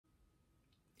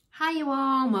Hi you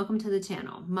all, welcome to the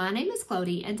channel. My name is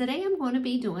Clody and today I'm going to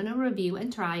be doing a review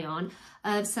and try on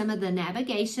of some of the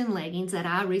navigation leggings that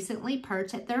I recently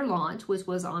purchased at their launch, which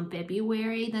was on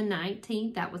February the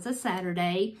 19th. That was a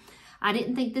Saturday. I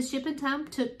didn't think the shipping time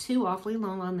took too awfully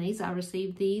long on these. I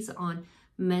received these on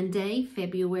Monday,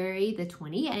 February the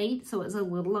 28th, so it was a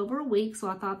little over a week, so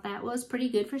I thought that was pretty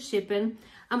good for shipping.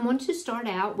 I'm going to start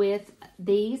out with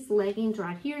these leggings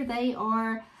right here. They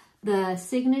are the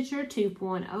Signature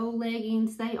 2.0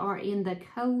 leggings. They are in the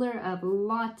color of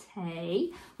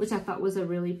Latte, which I thought was a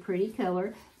really pretty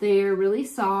color. They're really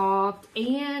soft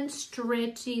and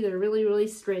stretchy. They're really, really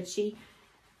stretchy.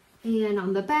 And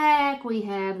on the back, we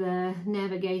have the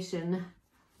navigation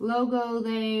logo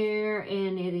there,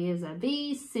 and it is a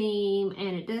V seam,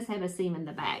 and it does have a seam in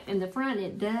the back. In the front,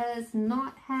 it does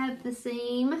not have the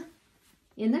seam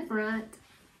in the front.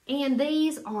 And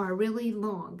these are really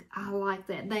long. I like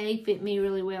that. They fit me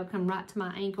really well, come right to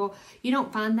my ankle. You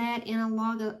don't find that in a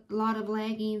lot of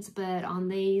leggings, but on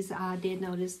these, I did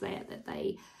notice that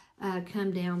they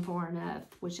come down far enough,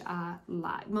 which I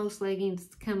like. Most leggings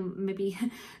come maybe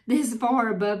this far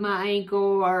above my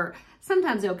ankle, or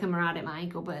sometimes they'll come right at my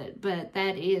ankle, but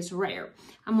that is rare.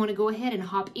 I'm going to go ahead and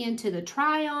hop into the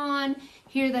try-on.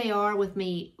 Here they are with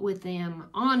them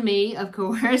on me, of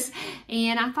course.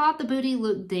 And I thought the booty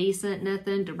looked decent,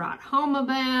 nothing to write home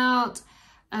about.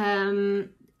 I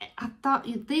thought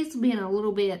these being a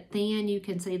little bit thin, you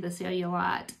can see the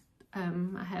cellulite.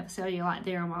 I have cellulite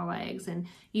there on my legs, and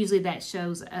usually that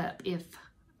shows up if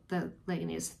the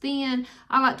legging is thin.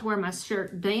 I like to wear my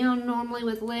shirt down normally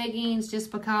with leggings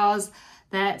just because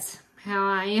that's how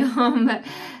I am.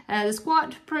 The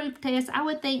squat proof test, I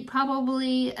would think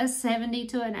probably a 70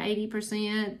 to an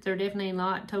 80%. They're definitely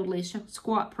not totally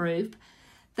squat proof.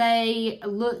 They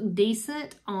look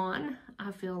decent on,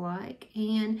 I feel like,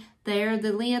 and they're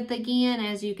the length again,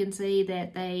 as you can see,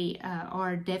 that they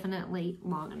are definitely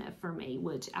long enough for me,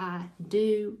 which I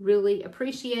do really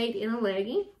appreciate in a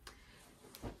legging.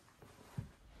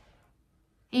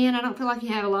 And I don't feel like you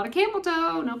have a lot of camel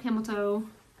toe. No camel toe.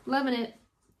 Loving it.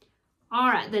 All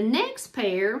right, the next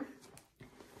pair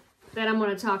that I'm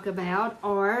going to talk about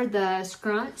are the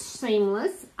Scrunch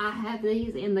Seamless. I have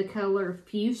these in the color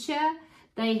Fuchsia.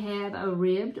 They have a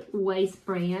ribbed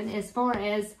waistband. As far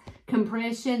as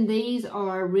compression, these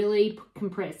are really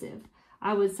compressive.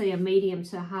 I would say a medium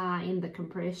to high in the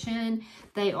compression.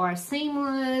 They are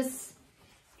seamless.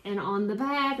 And on the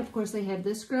back, of course, they have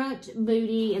the Scrunch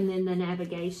booty and then the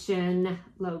navigation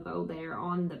logo there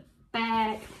on the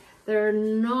back. They're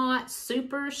not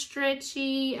super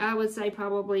stretchy. I would say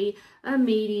probably a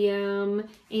medium.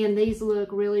 And these look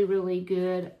really, really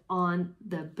good on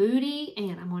the booty.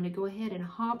 And I'm going to go ahead and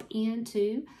hop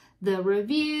into the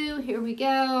review. Here we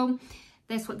go.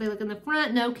 That's what they look in the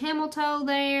front. No camel toe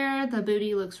there. The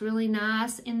booty looks really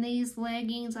nice in these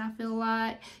leggings, I feel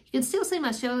like. You can still see my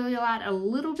cellulite a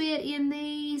little bit in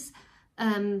these.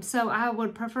 So I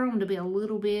would prefer them to be a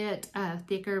little bit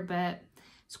thicker, but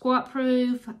squat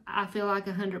proof, I feel like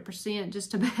 100%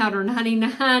 just about, or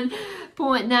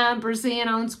 99.9%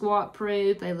 on squat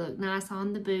proof. They look nice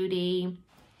on the booty.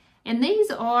 And these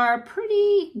are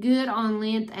pretty good on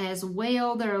length as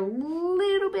well. They're a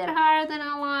little bit higher than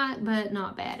I like, but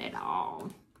not bad at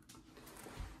all.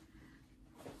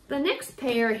 The next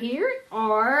pair here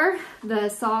are the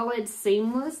solid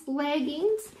seamless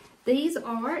leggings. These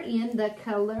are in the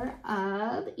color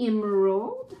of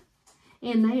emerald.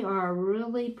 And they are a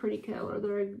really pretty color.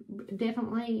 They're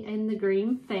definitely in the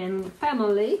green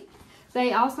family.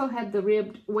 They also have the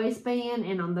ribbed waistband,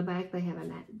 and on the back they have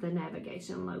the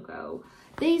navigation logo.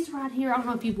 These right here, I don't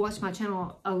know if you've watched my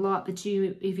channel a lot, but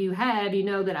if you have, you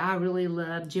know that I really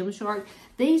love Gymshark.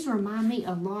 These remind me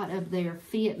a lot of their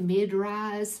Fit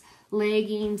mid-rise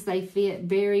leggings. They fit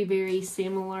very, very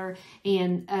similar.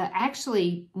 And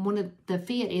actually, the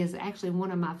Fit is actually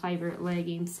one of my favorite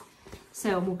leggings.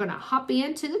 So we're going to hop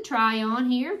into the try-on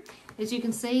here. As you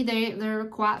can see, they're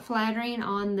quite flattering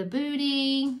on the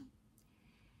booty.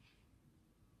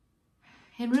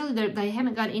 And really, they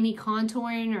haven't got any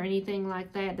contouring or anything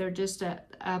like that. They're just a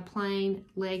plain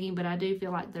legging, but I do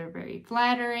feel like they're very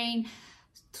flattering.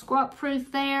 Squat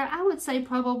proof there, I would say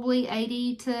probably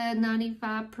 80 to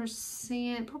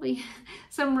 95%, probably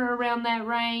somewhere around that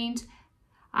range.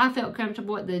 I felt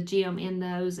comfortable at the gym in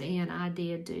those, and I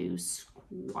did do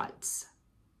squats.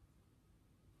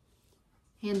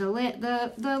 And the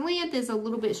length is a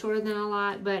little bit shorter than I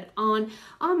like, but on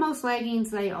most leggings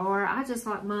they are. I just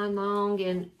like mine long,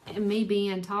 and me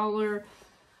being taller,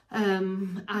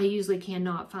 I usually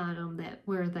cannot find them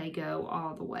where they go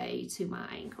all the way to my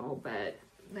ankle, but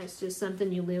that's just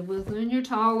something you live with when you're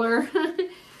taller.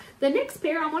 The next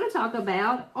pair I want to talk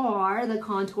about are the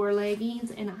contour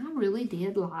leggings, and I really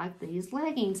did like these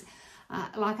leggings.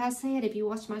 Like I said, if you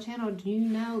watch my channel, you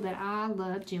know that I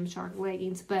love Gymshark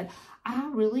leggings, but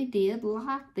I really did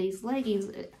like these leggings.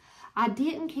 I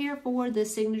didn't care for the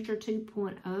Signature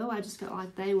 2.0. I just felt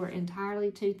like they were entirely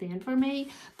too thin for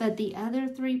me. But the other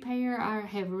 3 pair I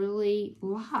have really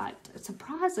liked,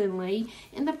 surprisingly,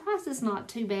 and the price is not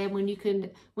too bad when you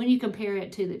compare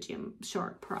it to the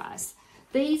Gymshark price.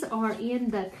 These are in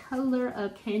the color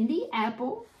of Candy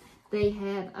Apple. They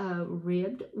have a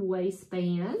ribbed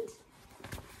waistband.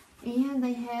 And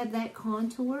they have that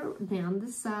contour down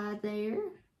the side there,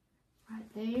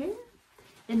 right there.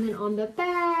 And then on the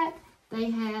back, they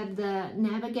have the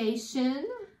navigation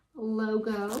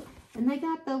logo. And they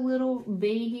got the little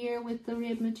V here with the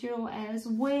rib material as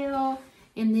well.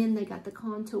 And then they got the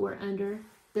contour under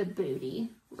the booty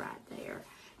right there.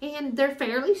 And they're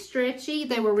fairly stretchy.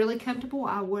 They were really comfortable.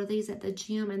 I wore these at the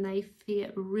gym and they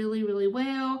fit really, really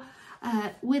well.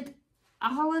 With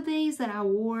all of these that I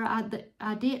wore,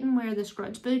 I didn't wear the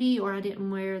Scrunch booty, or I didn't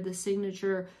wear the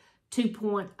Signature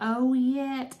 2.0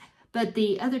 yet. But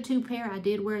the other 2 pair I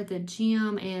did wear at the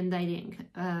gym, and they didn't.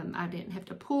 I didn't have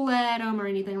to pull at them or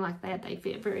anything like that. They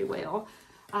fit very well.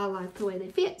 I like the way they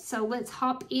fit. So let's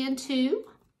hop into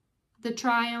the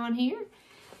try on here.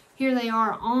 Here they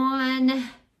are on.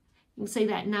 You can see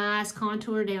that nice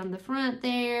contour down the front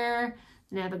there.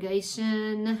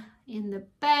 Navigation in the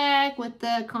back with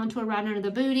the contour right under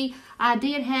the booty. I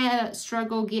did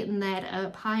struggle getting that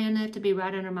up high enough to be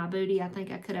right under my booty. I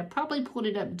think I could have probably pulled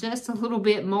it up just a little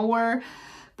bit more,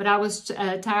 but I was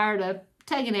tired of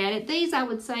tugging at it. These, I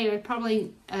would say, are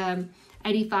probably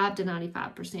 85 to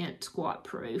 95% squat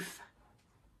proof.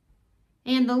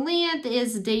 And the length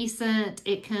is decent.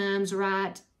 It comes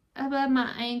right above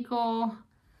my ankle.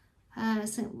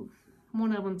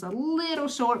 One of them's a little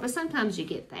short, but sometimes you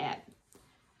get that.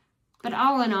 But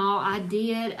all in all, I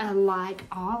did like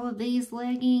all of these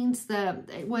leggings.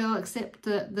 Well, except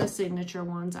the Signature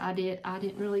ones. I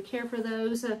didn't really care for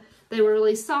those. They were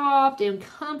really soft and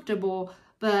comfortable,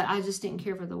 but I just didn't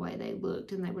care for the way they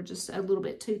looked, and they were just a little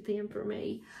bit too thin for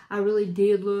me. I really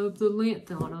did love the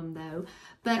length on them, though.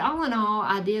 But all in all,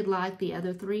 I did like the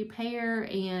other 3 pair,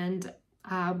 and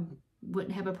I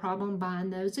wouldn't have a problem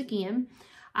buying those again.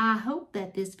 I hope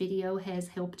that this video has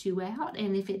helped you out,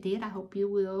 and if it did, I hope you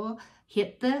will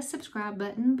hit the subscribe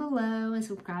button below and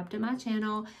subscribe to my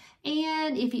channel.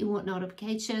 And if you want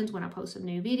notifications when I post a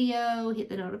new video, hit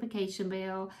the notification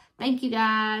bell. Thank you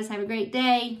guys. Have a great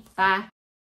day. Bye.